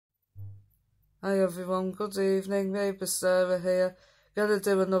Hi everyone, good evening, neighbour Sarah here. Gonna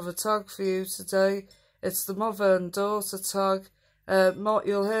do another tag for you today. It's the mother and daughter tag.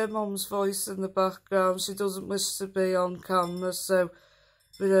 You'll hear Mum's voice in the background. She doesn't wish to be on camera, so,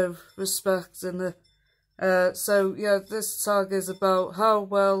 respecting her. So yeah, this tag is about how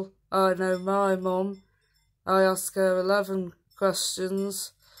well I know my mum. I ask her 11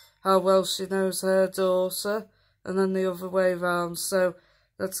 questions, how well she knows her daughter, and then the other way round. So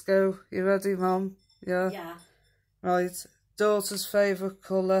let's go. You ready, Mum? Yeah? Yeah. Right. Daughter's favourite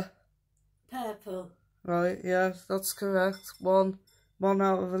colour? Purple. Right, yeah, that's correct. One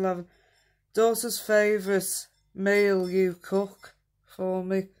out of 11. Daughter's favourite meal you cook for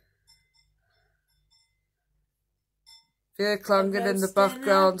me? If you hear clanging in the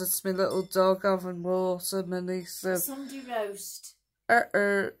background, it's my little dog having water, Minnie. So Sunday roast.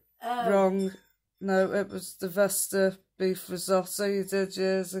 Wrong. No, it was the Vesta beef risotto you did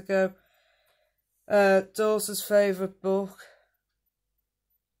years ago. Daughter's favourite book?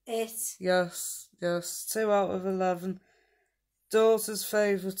 It. Yes. 2 out of 11. Daughter's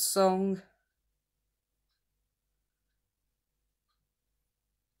favourite song?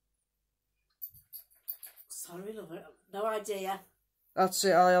 Sorry, love it. No idea.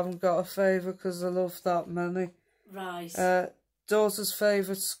 Actually, I haven't got a favourite because I love that many. Right. Daughter's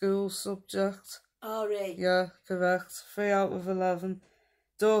favourite school subject? RE. Yeah, correct. 3 out of 11.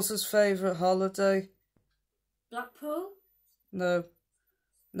 Daughter's favourite holiday? Blackpool? No,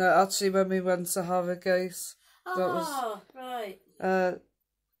 actually when we went to Harrogate. Right.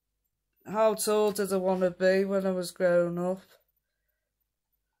 How tall did I want to be when I was growing up?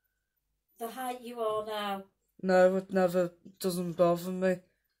 The height you are now. No, it never doesn't bother me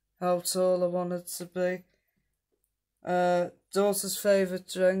how tall I wanted to be. Daughter's favourite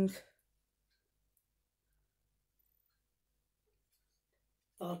drink?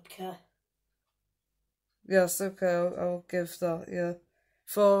 Vodka. Yes, okay, I'll give that, yeah.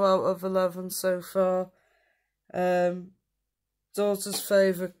 4 out of 11 so far. Daughter's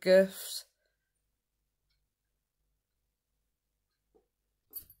favourite gift?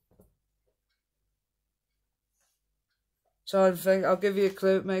 Try and think. I'll give you a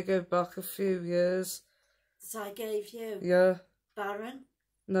clue. It may go back a few years. So I gave you? Yeah. Baron?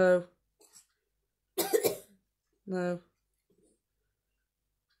 No. No.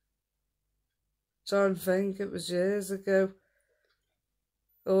 Try and think. It was years ago.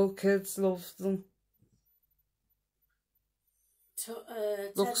 All kids loved them.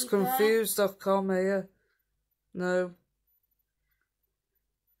 Looksconfused.com here. No.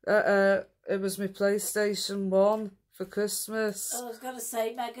 It was my PlayStation 1 for Christmas. I was going to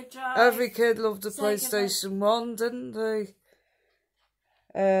say Mega Drive. Every kid loved the PlayStation 1, didn't they?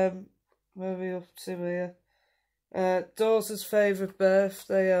 Where are we up to here? Daughter's favourite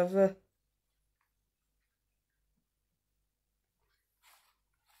birthday ever?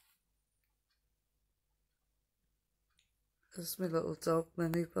 That's my little dog,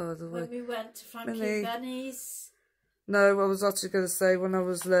 Minnie, by the way. When we went to Frankie Benny's. No, I was actually going to say when I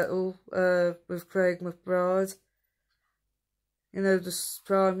was little, with Craig McBride. You know, the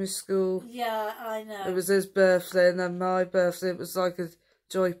primary school. Yeah, I know. It was his birthday and then my birthday. It was like a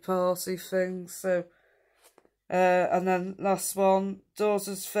joy party thing, so... and then last one,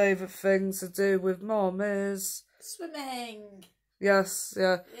 daughter's favourite thing to do with Mum is... Swimming. Yes,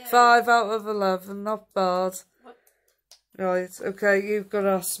 yeah. 5 out of 11, not bad. What? Right, okay, you've got to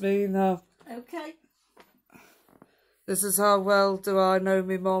ask me now. Okay. This is how well do I know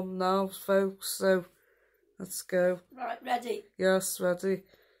me mum now, folks, so let's go. Right, ready? Yes, ready.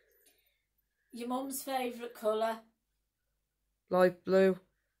 Your mum's favourite colour? Light blue.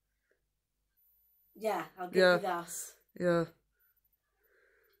 Yeah, I'll give you that. Yeah.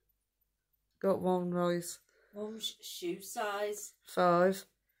 Got one right. Mum's shoe size? 5.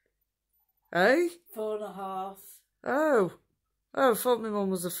 Eh? 4.5. Oh, I thought my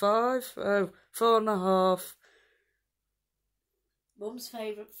mum was a 5. Oh, 4.5. Mum's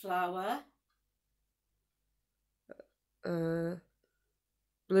favourite flower?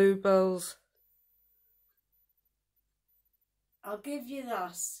 Bluebells. I'll give you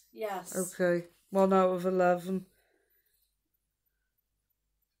that, yes. Okay, 1 out of 11.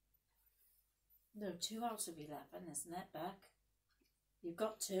 No, 2 out of 11, isn't it, Beck? You've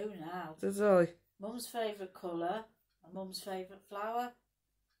got 2 now. Did I? Mum's favourite colour and Mum's favourite flower.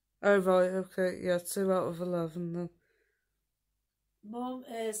 Oh, right, okay, yeah, 2 out of 11 then. Mum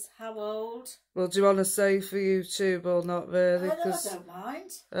is how old? Well, do you want to say for YouTube or not really? I don't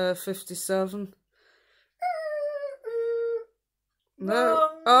mind. 57. No. Mum.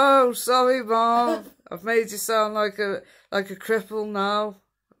 Oh, sorry, Mum. I've made you sound like a cripple now,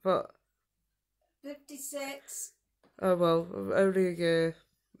 but 56. Oh well, I'm only a year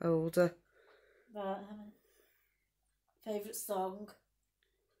older. Right, favourite song?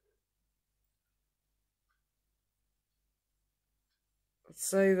 I'd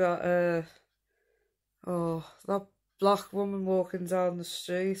say that, oh, that black woman walking down the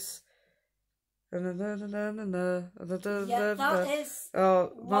street. Yeah, Yeah, that is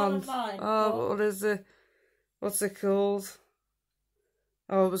oh, one man. of mine. Oh, what is it? What's it called?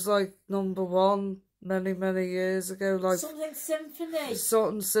 Oh, it was like #1 many years ago. Like something symphony.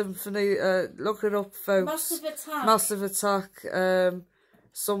 Sutton Symphony. Look it up, folks. Massive Attack. Massive Attack.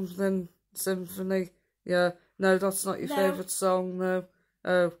 Something Symphony. Yeah. No, that's not your favourite song, no.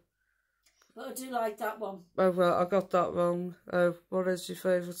 Oh. But I do like that one. Oh, well, I got that wrong. Oh, what is your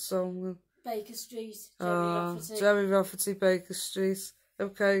favourite song then? Baker Street. Jerry Rafferty. Jerry Rafferty, Baker Street.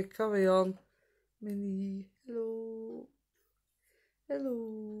 Okay, carry on. Minnie, hello.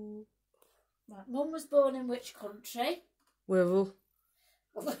 Hello. Right. Mum was born in which country? Wirral.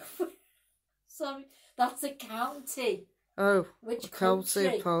 Sorry, that's a county. Oh, which county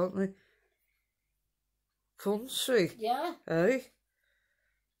country? Apparently. Country? Yeah. Eh?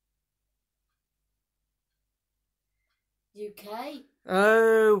 UK.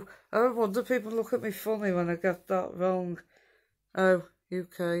 Oh, I wonder people look at me funny when I get that wrong. Oh,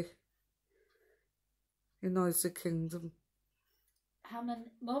 UK. United Kingdom.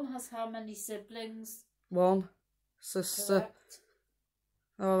 Mum has how many siblings? 1 sister. Correct.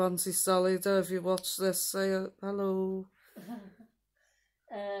 Oh, Auntie Sally, if you watch this, say hello.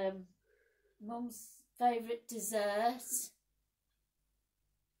 Mum's favourite dessert?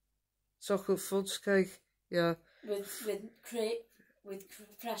 Chocolate fudge cake, yeah. With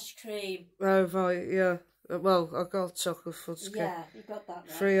fresh cream. Oh, right, yeah. Well, I got chocolate fudge cake. Yeah, you got that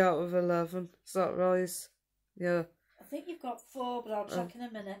right. 3 out of 11. Is that right? Yeah. I think you've got 4, but I'll check in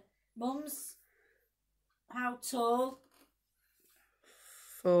a minute. Mum's how tall?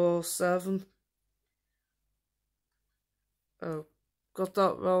 4'7". Oh, got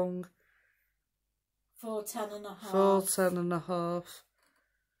that wrong. 4'10.5". 4'10.5".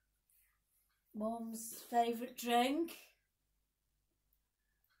 Mum's favourite drink?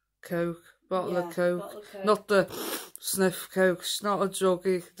 Coke. Bottle of Coke. Bottle of Coke. Not the sniff Coke. She's not a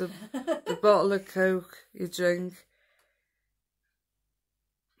juggie. The bottle of Coke you drink.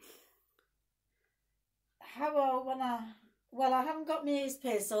 How old when I... Well, I haven't got my ears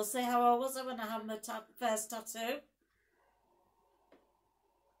pierced, so I'll say how old was I when I had my first tattoo?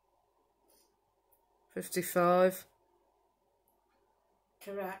 55.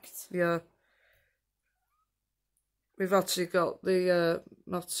 Correct. Yeah. We've actually got the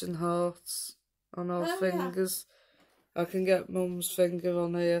matching hearts on our fingers. Yeah. I can get Mum's finger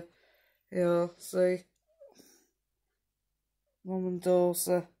on here. Yeah, see? Mum and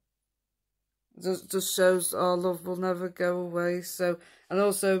daughter. Just shows our love will never go away. So, and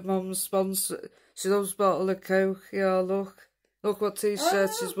also Mum's sponsor. She loves bottle of Coke. Yeah, look what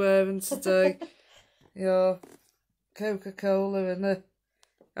t-shirt she's wearing today. Yeah, Coca-Cola in it.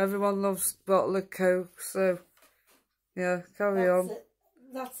 Everyone loves bottle of Coke. So, yeah, carry on.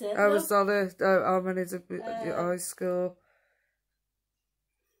 That's it. How was that it? How many did I score?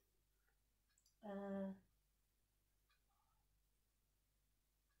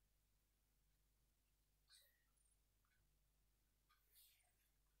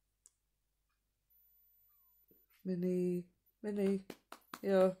 Minnie,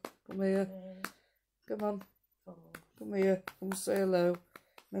 yeah, come here. Come on, come here. Come say hello.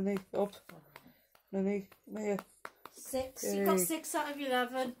 Minnie, up. Minnie, come here. 6. Yay. You got 6 out of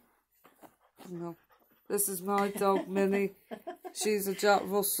 11. No, this is my dog, Minnie. She's a Jack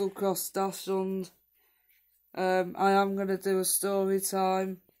Russell Cross Dachshund. I am going to do a story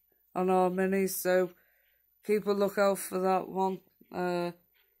time on our Minnie, so keep a lookout for that one.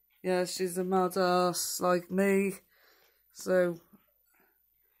 Yeah, she's a mad ass like me. So,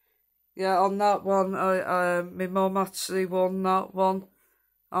 yeah, on that one, my mum actually won that one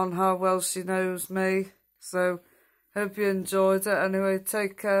on how well she knows me. So, hope you enjoyed it. Anyway,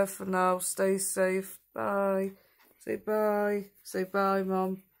 take care for now. Stay safe. Bye. Say bye. Say bye,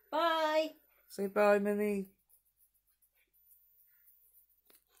 Mum. Bye. Say bye, Minnie.